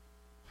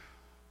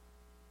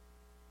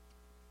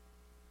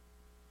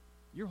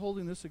 you're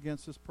holding this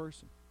against this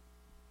person.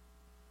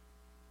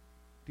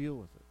 Deal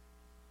with it.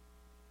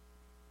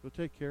 Go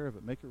take care of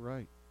it. Make it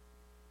right.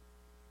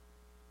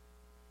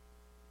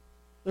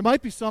 There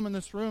might be some in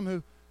this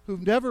room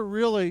who've never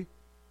really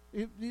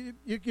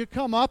you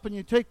come up and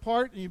you take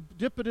part and you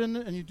dip it in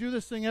and you do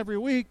this thing every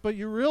week, but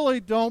you really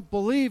don't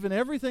believe in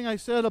everything I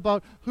said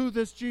about who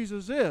this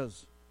Jesus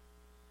is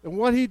and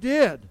what he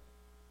did.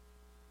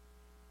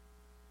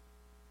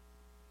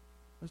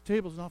 This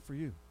table's not for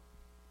you.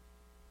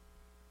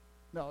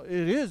 Now, it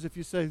is if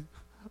you say,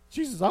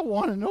 Jesus, I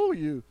want to know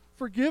you.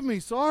 Forgive me.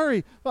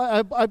 Sorry.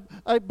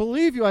 I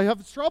believe you. I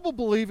have trouble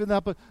believing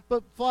that.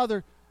 But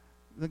Father,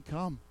 then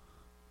come.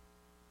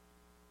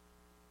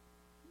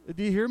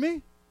 Do you hear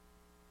me?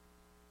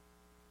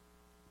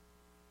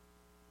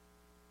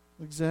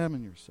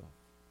 Examine yourself.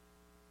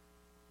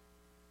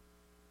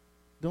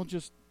 Don't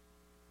just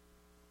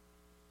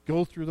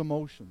go through the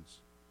motions.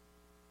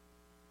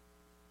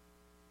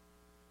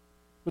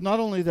 But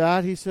not only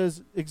that, he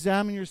says,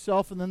 examine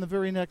yourself, and then the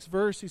very next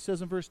verse, he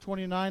says in verse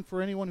 29,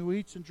 for anyone who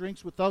eats and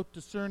drinks without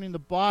discerning the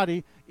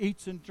body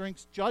eats and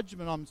drinks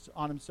judgment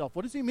on himself.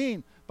 What does he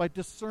mean by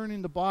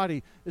discerning the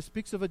body? It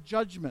speaks of a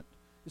judgment.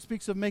 It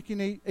speaks of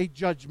making a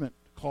judgment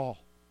call.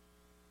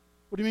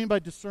 What do you mean by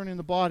discerning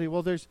the body?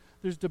 Well, there's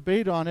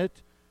debate on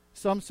it.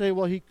 Some say,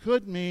 well, he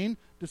could mean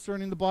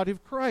discerning the body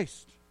of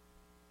Christ.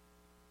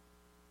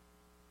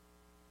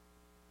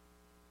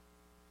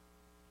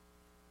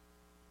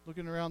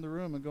 Looking around the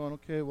room and going,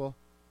 okay, well,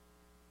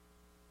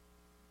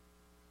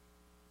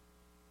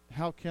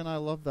 how can I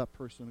love that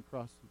person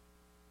across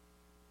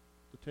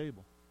the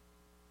table?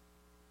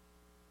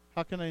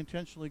 How can I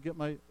intentionally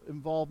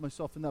involve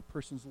myself in that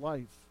person's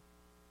life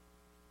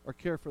or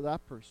care for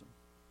that person?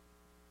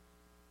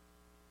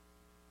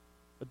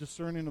 A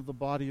discerning of the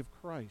body of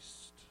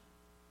Christ.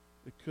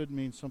 It could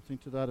mean something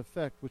to that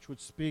effect, which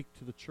would speak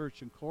to the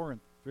church in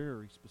Corinth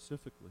very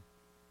specifically.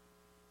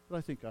 But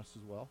I think us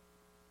as well.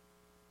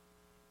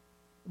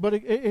 But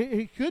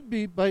it could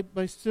be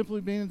by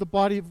simply being the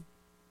body of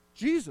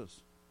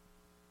Jesus.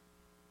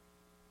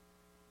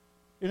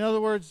 In other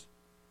words,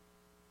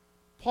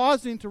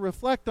 pausing to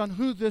reflect on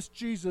who this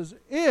Jesus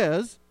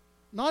is,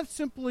 not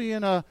simply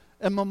in a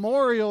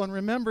memorial and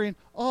remembering,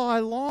 oh,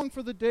 I long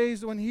for the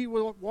days when he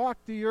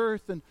walked the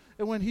earth and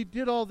when he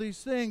did all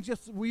these things.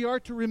 Yes, we are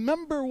to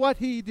remember what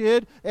he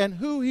did and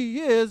who he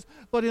is,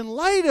 but in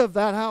light of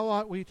that, how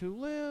ought we to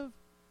live?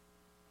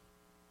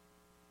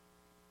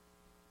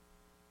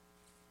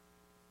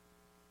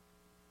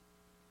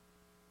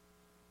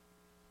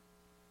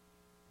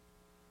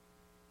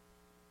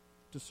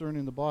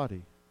 Discerning the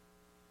body.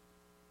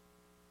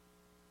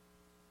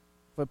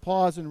 If I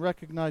pause and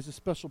recognize the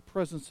special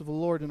presence of the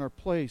Lord in our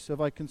place, have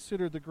I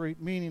considered the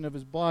great meaning of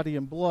his body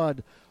and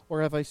blood,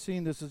 or have I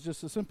seen this as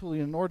just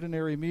simply an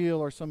ordinary meal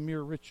or some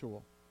mere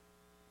ritual?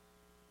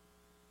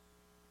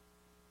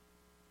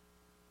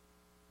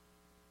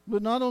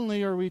 But not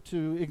only are we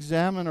to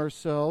examine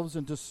ourselves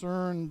and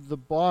discern the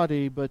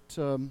body, but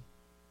I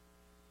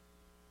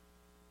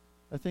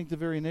think the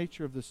very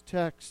nature of this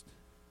text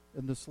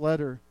and this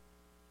letter,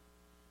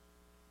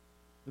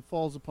 it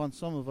falls upon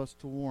some of us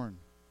to warn.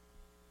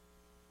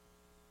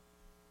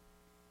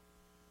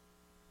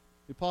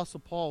 The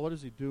Apostle Paul, what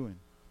is he doing?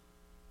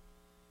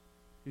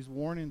 He's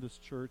warning this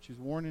church, he's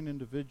warning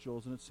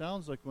individuals, and it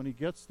sounds like when he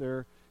gets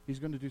there, he's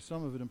going to do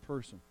some of it in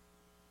person.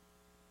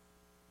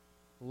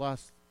 The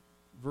last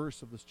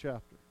verse of this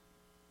chapter.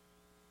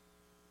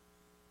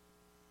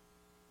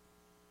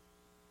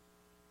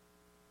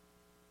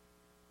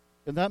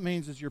 And that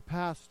means as your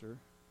pastor,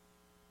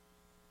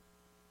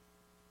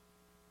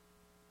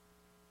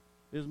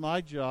 is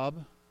my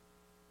job,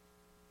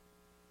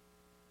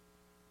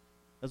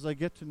 as I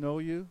get to know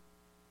you,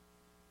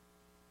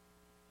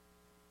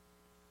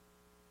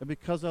 and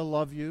because I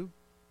love you,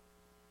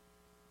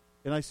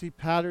 and I see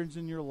patterns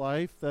in your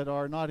life that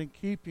are not in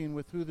keeping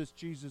with who this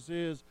Jesus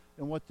is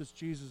and what this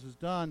Jesus has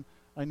done,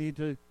 I need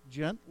to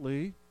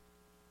gently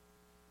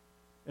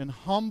and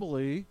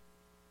humbly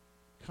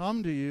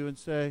come to you and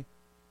say,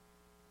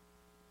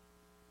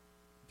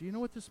 do you know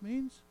what this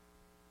means?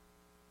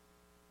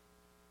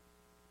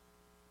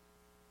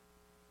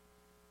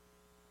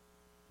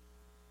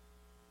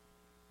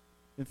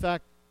 In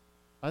fact,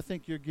 I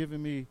think you're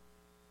giving me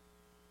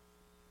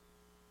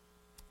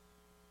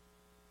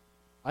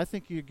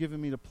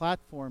the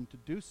platform to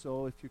do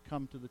so if you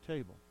come to the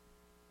table.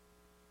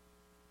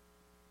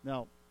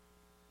 Now,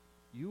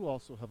 you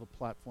also have a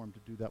platform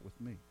to do that with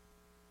me.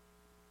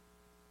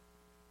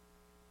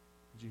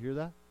 Did you hear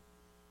that?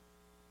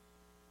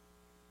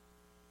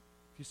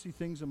 If you see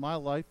things in my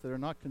life that are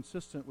not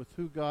consistent with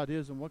who God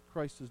is and what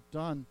Christ has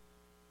done,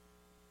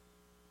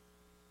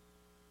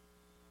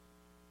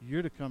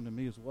 you're to come to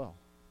me as well.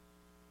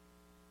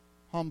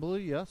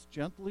 Humbly, yes.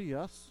 Gently,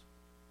 yes.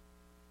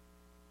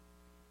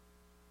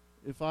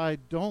 If I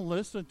don't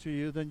listen to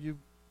you, then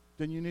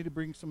you need to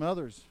bring some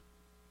others.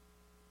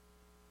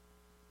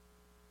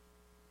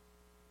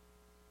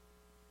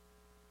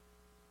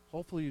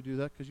 Hopefully you do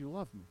that because you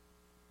love me.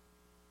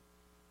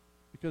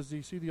 Because do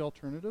you see the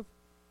alternative?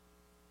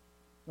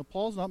 Now,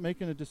 Paul's not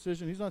making a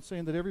decision. He's not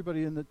saying that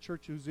everybody in the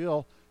church who's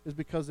ill is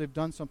because they've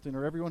done something,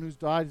 or everyone who's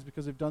died is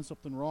because they've done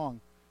something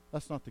wrong.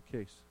 That's not the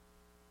case.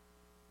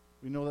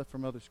 We know that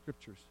from other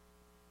scriptures.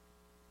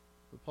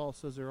 But Paul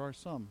says there are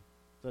some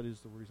that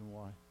is the reason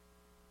why.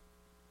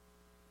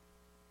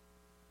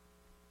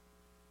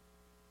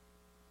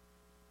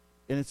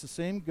 And it's the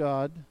same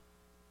God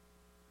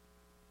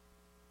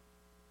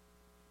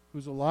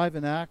who's alive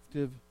and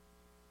active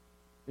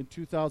in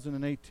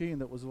 2018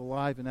 that was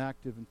alive and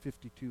active in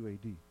 52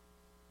 AD.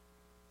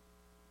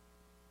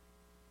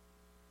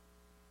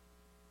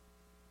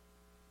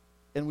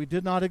 And we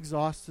did not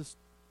exhaust this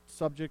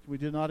subject. We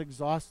did not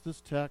exhaust this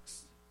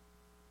text.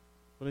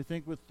 But I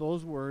think with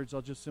those words,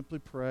 I'll just simply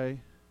pray.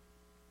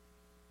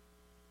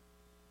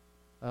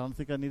 I don't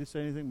think I need to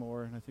say anything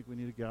more, and I think we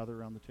need to gather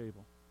around the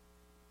table.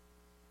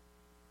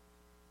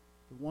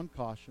 But one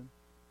caution.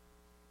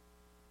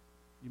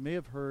 You may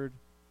have heard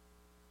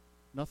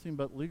nothing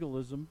but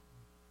legalism.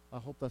 I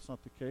hope that's not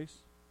the case.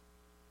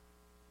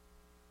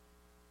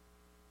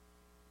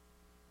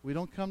 We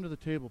don't come to the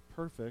table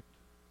perfect.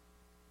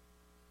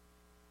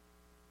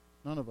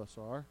 None of us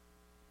are.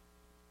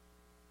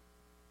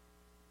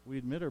 We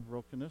admit our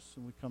brokenness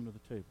and we come to the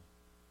table.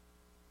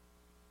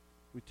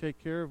 We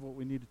take care of what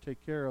we need to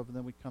take care of, and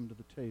then we come to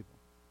the table.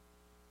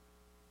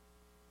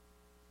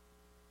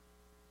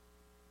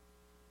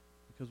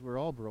 Because we're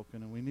all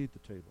broken and we need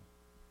the table.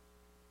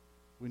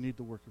 We need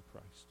the work of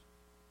Christ.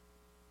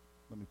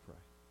 Let me pray.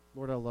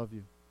 Lord, I love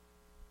you.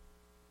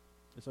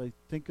 As I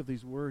think of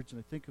these words and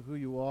I think of who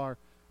you are,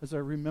 as I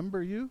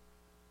remember you,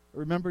 I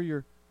remember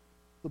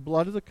the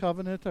blood of the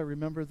covenant. I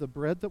remember the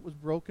bread that was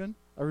broken.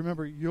 I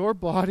remember your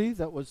body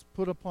that was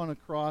put upon a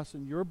cross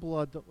and your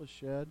blood that was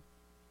shed.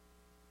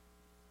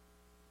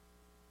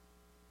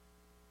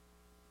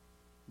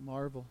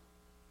 Marvel.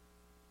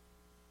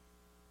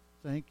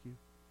 Thank you.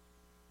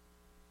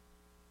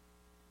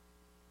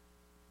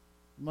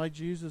 My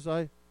Jesus,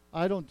 I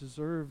don't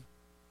deserve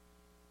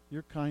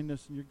your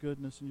kindness and your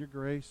goodness and your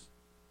grace.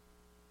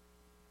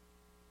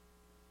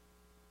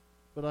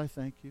 But I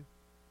thank you.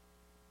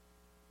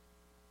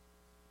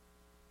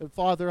 And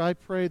Father, I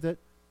pray that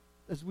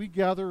as we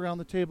gather around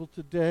the table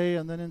today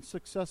and then in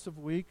successive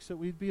weeks, that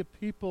we'd be a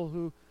people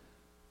who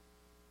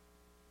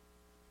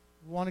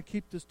want to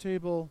keep this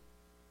table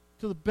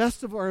to the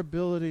best of our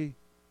ability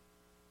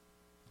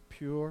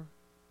pure.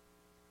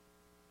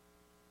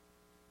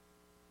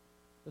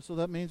 And so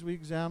that means we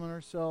examine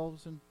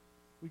ourselves and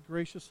we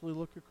graciously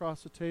look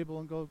across the table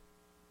and go,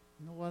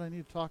 you know what, I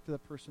need to talk to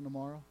that person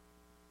tomorrow,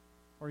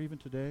 or even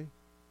today,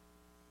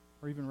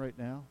 or even right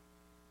now.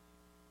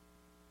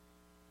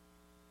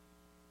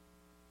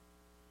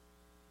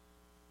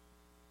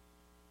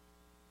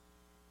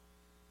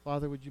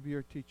 Father, would you be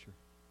our teacher?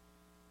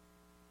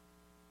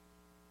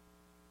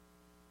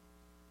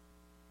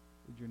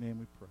 In your name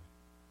we pray.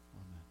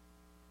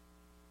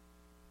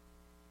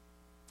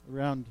 Amen.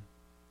 Around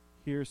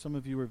here, some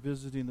of you are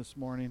visiting this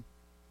morning.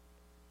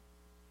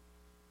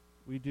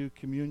 We do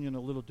communion a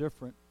little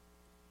different.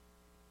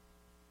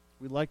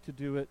 We like to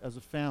do it as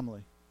a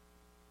family.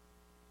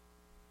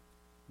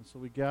 And so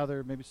we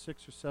gather maybe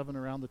 6 or 7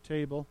 around the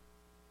table.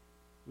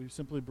 We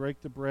simply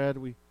break the bread.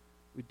 We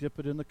dip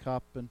it in the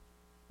cup, and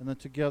then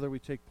together we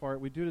take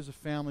part. We do it as a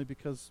family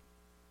because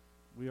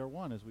we are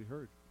one, as we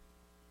heard.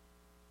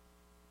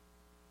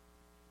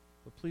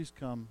 But please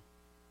come.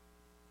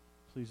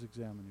 Please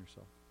examine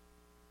yourself.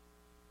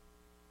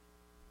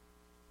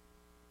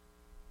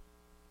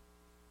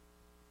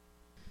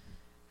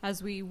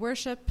 As we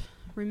worship,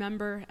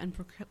 remember, and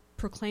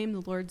proclaim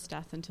the Lord's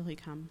death until he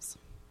comes.